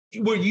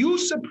were you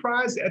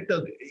surprised at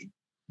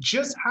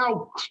just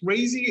how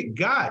crazy it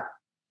got?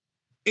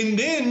 And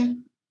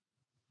then,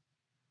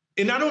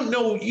 and I don't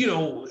know,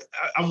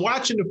 I'm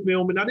watching the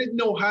film and I didn't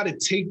know how to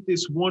take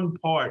this one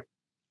part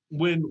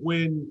when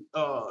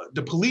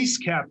the police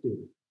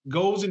captain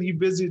goes and he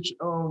visits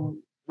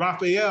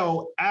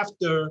Raphael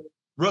after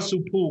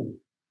Russell Poole.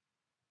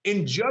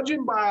 And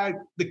judging by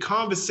the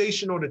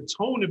conversation or the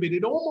tone of it,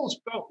 it almost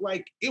felt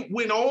like it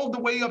went all the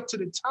way up to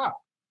the top.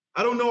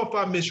 I don't know if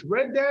I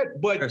misread that,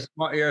 but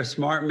you're a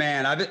smart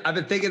man. I've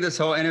been thinking this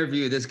whole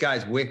interview. This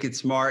guy's wicked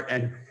smart,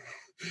 and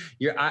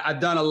I've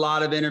done a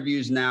lot of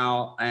interviews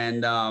now,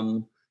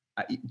 and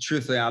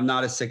truthfully, I'm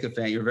not a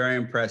sycophant. You're very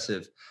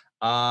impressive.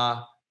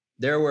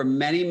 There were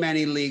many,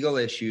 many legal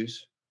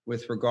issues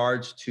with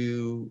regards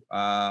to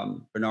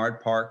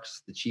Bernard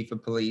Parks, the chief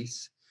of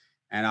police.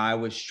 And I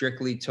was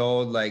strictly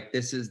told, like,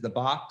 this is the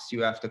box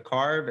you have to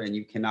carve and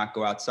you cannot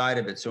go outside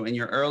of it. So in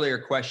your earlier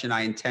question,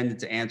 I intended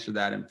to answer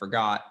that and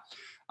forgot.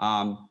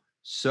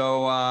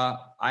 So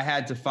I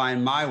had to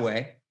find my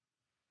way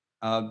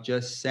of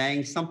just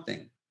saying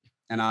something.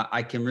 And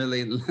I can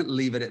really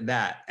leave it at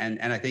that.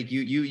 And I think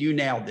you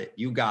nailed it.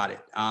 You got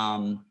it.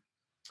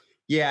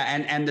 Yeah,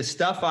 and the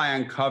stuff I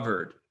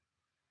uncovered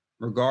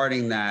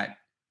regarding that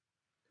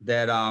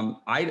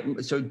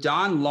so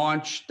Don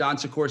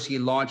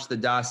Sikorsky launched the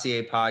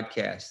Dossier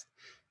podcast,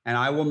 and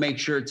I will make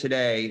sure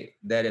today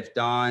that if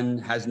Don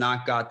has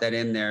not got that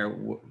in there,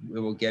 we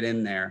will get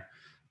in there.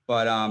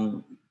 But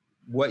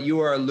what you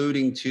are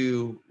alluding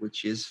to,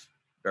 which is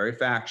very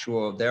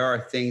factual, there are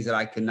things that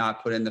I could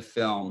not put in the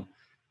film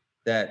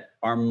that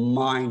are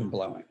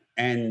mind-blowing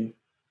and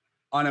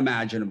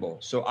unimaginable.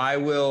 So I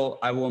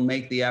will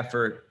make the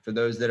effort for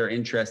those that are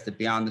interested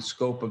beyond the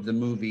scope of the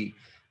movie.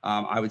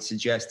 I would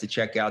suggest to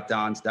check out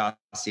Don's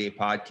Dossier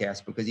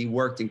podcast because he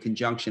worked in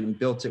conjunction and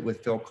built it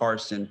with Phil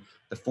Carson,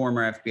 the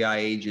former FBI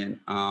agent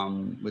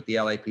with the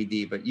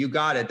LAPD. But you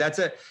got it.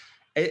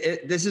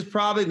 This is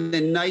probably the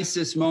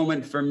nicest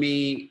moment for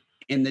me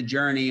in the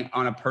journey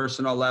on a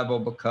personal level,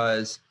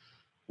 because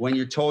when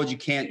you're told you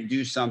can't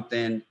do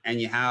something and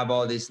you have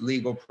all this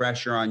legal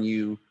pressure on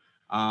you,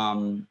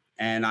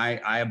 and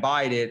I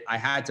abided, I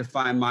had to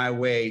find my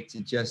way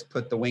to just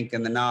put the wink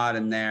and the nod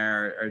in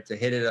there, or to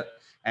hit it.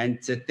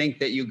 And to think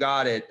that you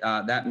got it,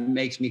 that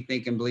makes me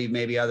think and believe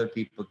maybe other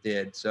people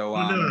did. So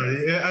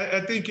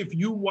I think if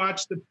you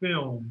watch the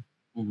film,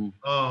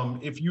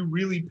 if you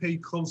really pay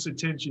close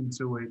attention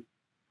to it,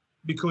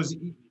 because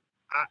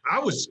I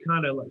was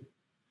kind of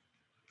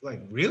like,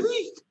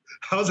 really?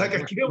 I was like, I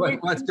can't wait.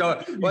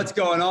 What's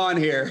going on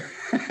here?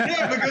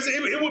 Yeah, because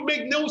it would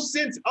make no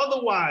sense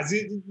otherwise.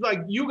 Like,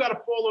 you got to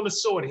fall on the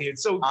sword here.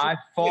 So I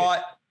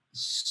fought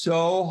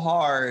so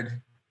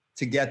hard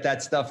to get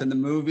that stuff in the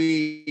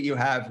movie. You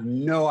have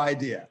no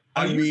idea.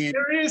 Are you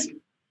serious?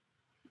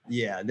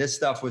 Yeah, this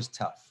stuff was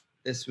tough.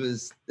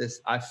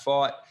 I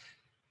fought.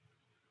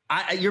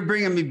 You're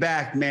bringing me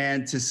back,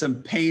 man, to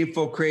some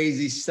painful,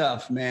 crazy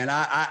stuff, man.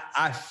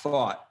 I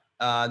fought.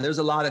 There's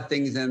a lot of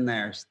things in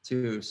there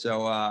too.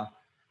 So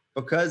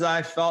because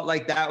I felt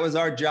like that was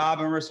our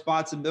job and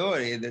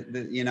responsibility,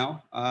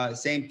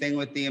 same thing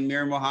with the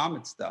Amir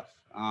Muhammad stuff.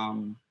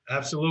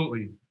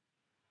 Absolutely.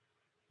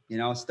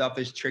 Stuff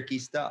is tricky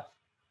stuff.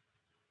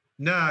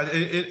 Nah,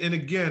 and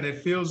again, it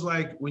feels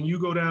like when you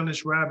go down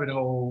this rabbit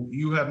hole,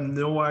 you have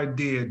no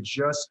idea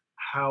just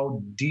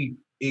how deep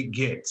it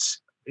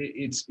gets.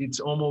 It's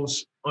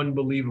almost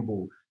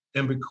unbelievable.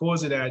 And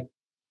because of that,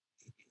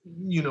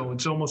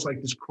 it's almost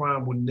like this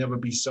crime will never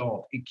be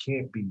solved. It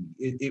can't be.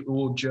 It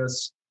will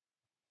just,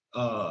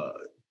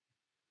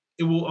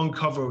 it will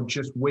uncover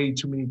just way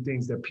too many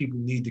things that people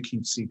need to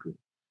keep secret.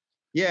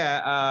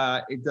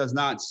 Yeah, it does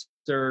not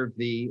serve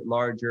the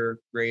larger,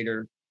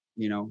 greater,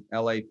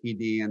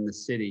 LAPD and the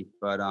city.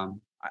 But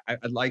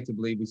I'd like to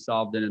believe we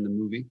solved it in the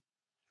movie.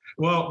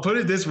 Well, put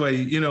it this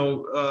way,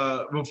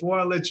 before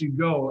I let you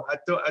go, I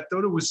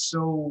thought it was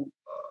so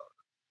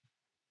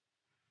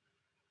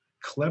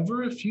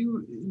clever.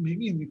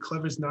 Maybe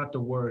clever is not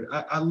the word.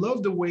 I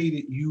love the way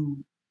that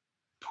you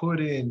put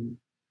in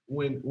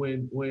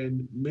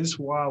when Miss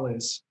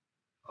Wallace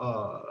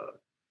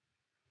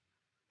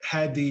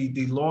had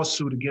the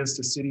lawsuit against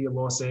the city of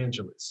Los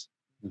Angeles.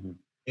 Mm-hmm.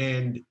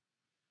 And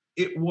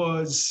it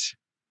was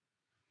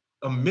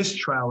a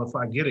mistrial, if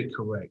I get it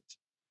correct.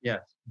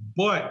 Yes.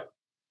 But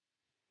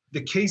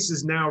the case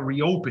is now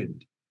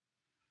reopened.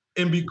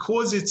 And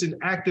because it's an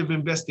active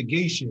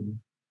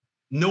investigation,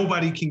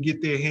 nobody can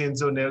get their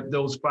hands on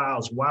those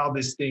files while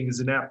this thing is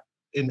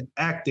an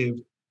active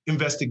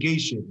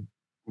investigation.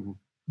 Mm-hmm.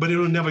 But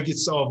it'll never get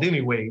solved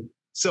anyway.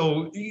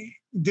 So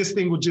this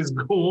thing will just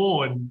go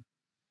on,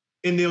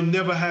 and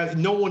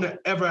no one will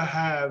ever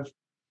have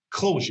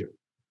closure.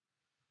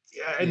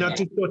 Yeah, and I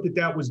just thought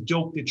that was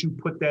dope that you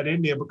put that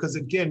in there, because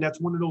again,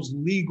 that's one of those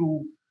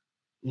legal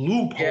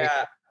loopholes.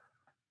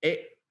 Yeah,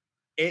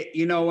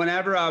 you know,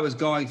 whenever I was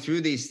going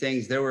through these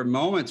things, there were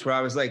moments where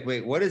I was like,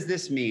 wait, what does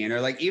this mean?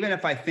 Or like, even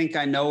if I think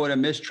I know what a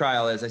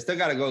mistrial is, I still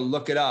got to go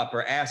look it up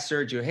or ask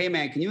Sergio, hey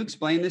man, can you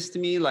explain this to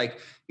me? Like,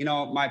 you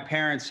know, my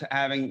parents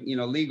having, you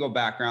know, legal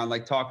background,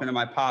 like talking to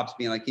my pops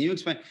being like, can you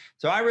explain?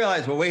 So I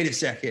realized, well, wait a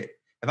second.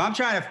 If I'm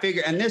trying to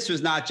figure, and this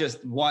was not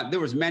just one,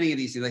 there was many of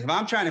these things. Like if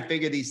I'm trying to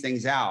figure these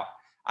things out,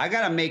 I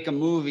got to make a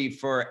movie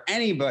for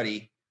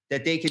anybody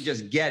that they could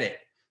just get it.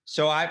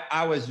 So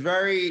I was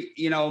very,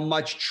 you know,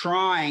 much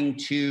trying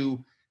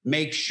to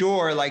make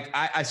sure, like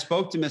I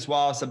spoke to Miss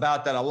Wallace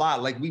about that a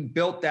lot. Like we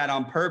built that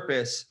on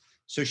purpose.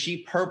 So she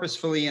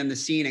purposefully in the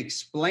scene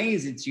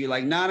explains it to you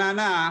like,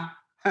 nah.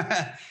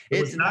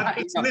 It's not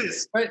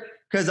dismissed. You know,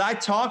 because I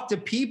talked to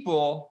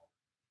people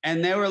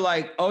and they were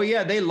like, oh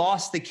yeah, they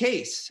lost the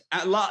case.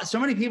 So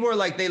many people were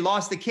like, they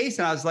lost the case.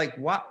 And I was like,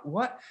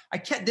 what?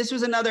 This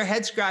was another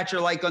head scratcher.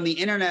 Like on the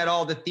internet,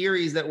 all the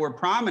theories that were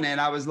prominent.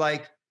 I was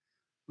like,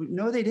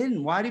 no, they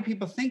didn't. Why do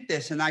people think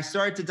this? And I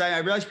started to die. I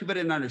realized people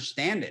didn't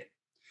understand it.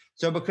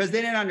 So because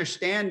they didn't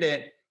understand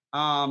it,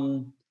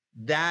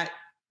 that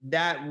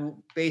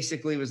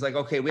basically was like,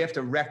 okay, we have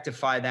to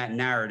rectify that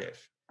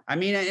narrative. I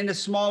mean, in a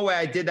small way,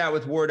 I did that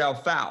with Wardell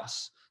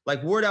Faust.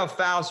 Like Wardell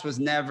Faust was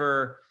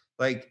never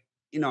like,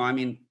 you know, I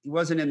mean, he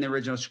wasn't in the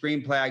original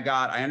screenplay I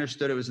got. I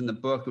understood it was in the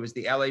book. It was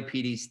the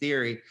LAPD's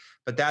theory.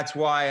 But that's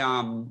why,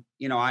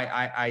 you know,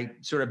 I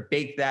sort of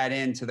baked that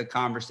into the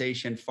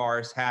conversation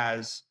Forrest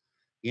has,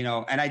 you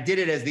know, and I did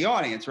it as the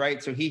audience,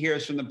 right? So he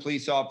hears from the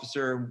police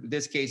officer,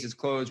 this case is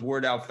closed,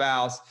 Wardell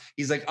Faust.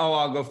 He's like, oh,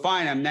 I'll go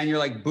find him. And then you're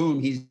like, boom,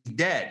 he's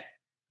dead.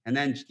 And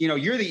then, you know,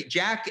 you're the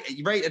Jack,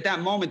 right? At that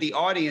moment, the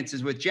audience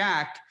is with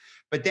Jack,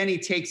 but then he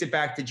takes it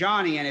back to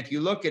Johnny. And if you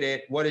look at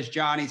it, what does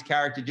Johnny's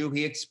character do?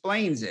 He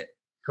explains it.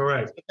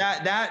 Correct.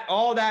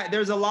 All that,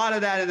 there's a lot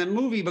of that in the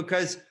movie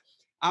because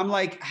I'm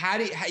like, how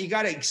you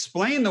got to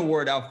explain the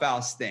Wardell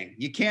Faust thing.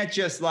 You can't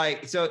just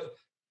like, so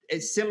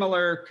it's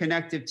similar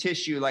connective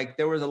tissue. Like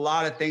there was a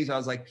lot of things I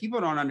was like,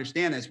 people don't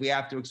understand this. We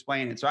have to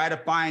explain it. So I had to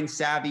find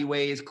savvy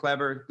ways,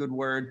 clever, good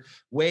word,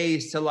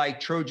 ways to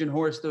like Trojan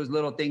horse those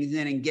little things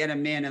in and get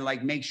them in and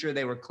like make sure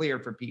they were clear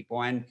for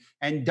people and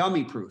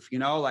dummy proof, you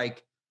know,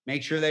 like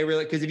make sure they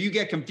really, because if you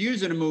get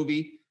confused in a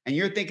movie and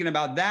you're thinking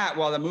about that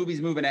while the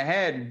movie's moving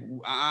ahead,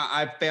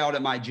 I failed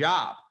at my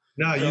job.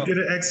 No, you did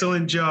an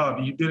excellent job.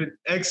 You did an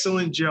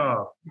excellent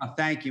job. Oh,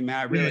 thank you,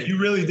 man. You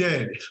really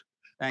did.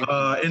 Thank you.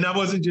 And I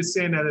wasn't just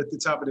saying that at the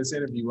top of this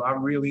interview. I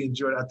really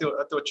enjoyed it.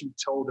 I thought you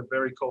told a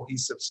very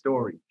cohesive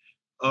story.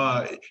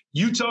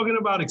 You talking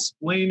about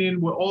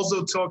explaining, we're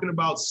also talking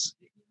about,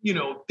 you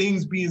know,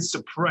 things being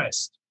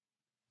suppressed.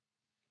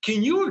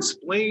 Can you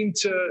explain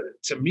to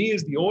me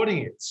as the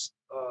audience,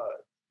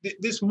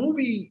 this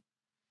movie,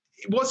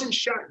 it wasn't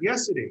shot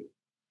yesterday.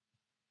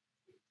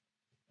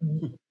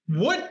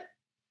 What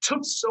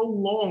took so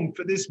long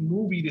for this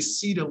movie to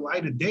see the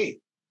light of day?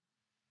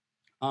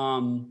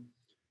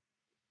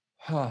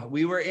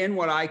 We were in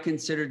what I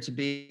considered to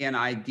be an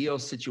ideal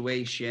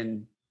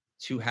situation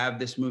to have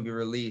this movie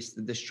released.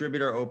 The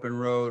distributor Open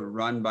Road,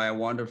 run by a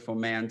wonderful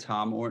man,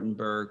 Tom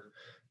Ortenberg,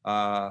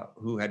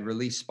 who had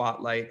released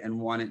Spotlight and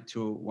won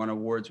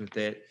awards with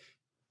it.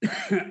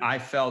 I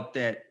felt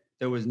that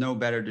there was no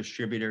better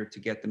distributor to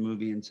get the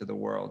movie into the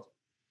world.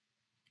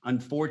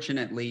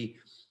 Unfortunately,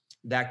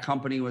 that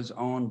company was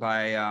owned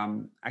by,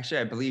 actually,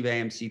 I believe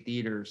AMC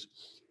Theaters.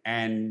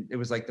 And it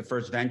was like the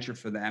first venture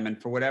for them.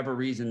 And for whatever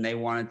reason, they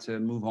wanted to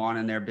move on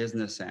in their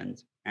business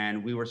end.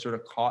 And we were sort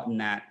of caught in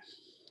that.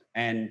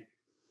 And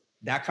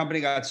that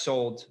company got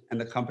sold and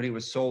the company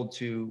was sold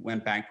to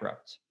went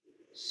bankrupt.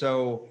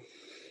 So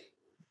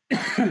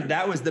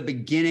that was the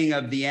beginning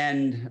of the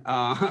end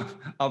of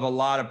a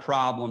lot of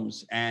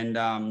problems. And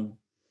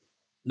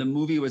the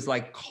movie was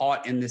like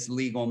caught in this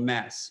legal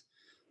mess.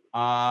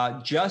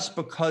 Just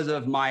because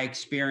of my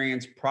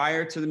experience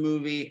prior to the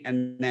movie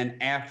and then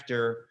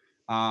after,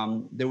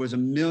 there was a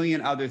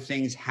million other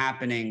things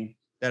happening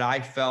that I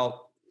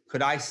felt,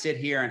 could I sit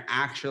here and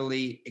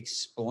actually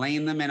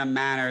explain them in a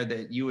manner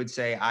that you would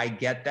say, I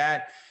get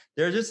that?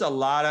 There's just a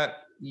lot of,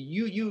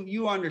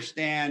 you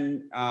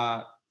understand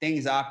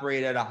things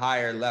operate at a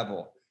higher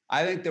level.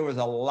 I think there was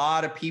a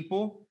lot of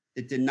people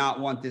that did not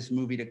want this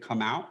movie to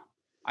come out.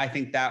 I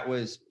think that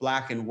was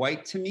black and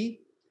white to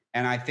me.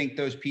 And I think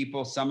those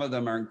people, some of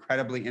them are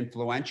incredibly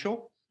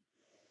influential.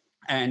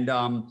 And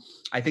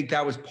I think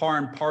that was par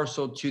and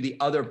parcel to the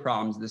other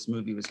problems this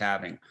movie was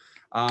having.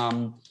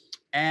 You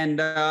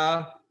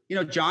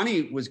know,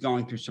 Johnny was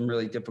going through some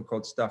really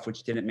difficult stuff,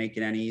 which didn't make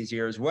it any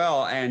easier as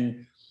well.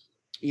 And,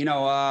 you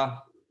know,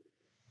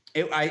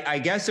 I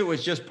guess it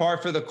was just par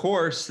for the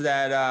course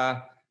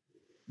that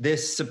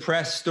this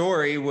suppressed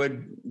story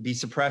would be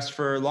suppressed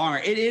for longer.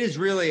 It is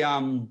really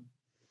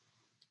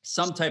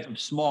some type of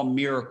small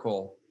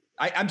miracle.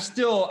 I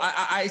still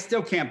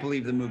can't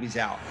believe the movie's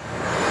out.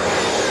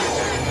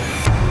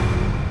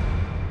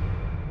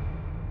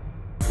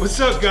 What's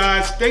up,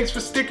 guys? Thanks for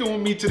sticking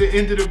with me to the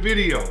end of the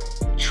video.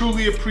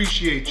 Truly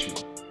appreciate you.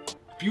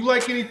 If you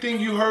like anything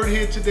you heard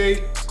here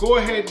today, go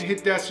ahead and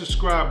hit that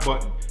subscribe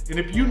button And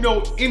if you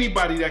know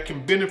anybody that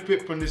can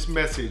benefit from this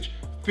message,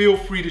 feel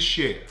free to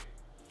share.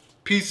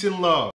 Peace and love.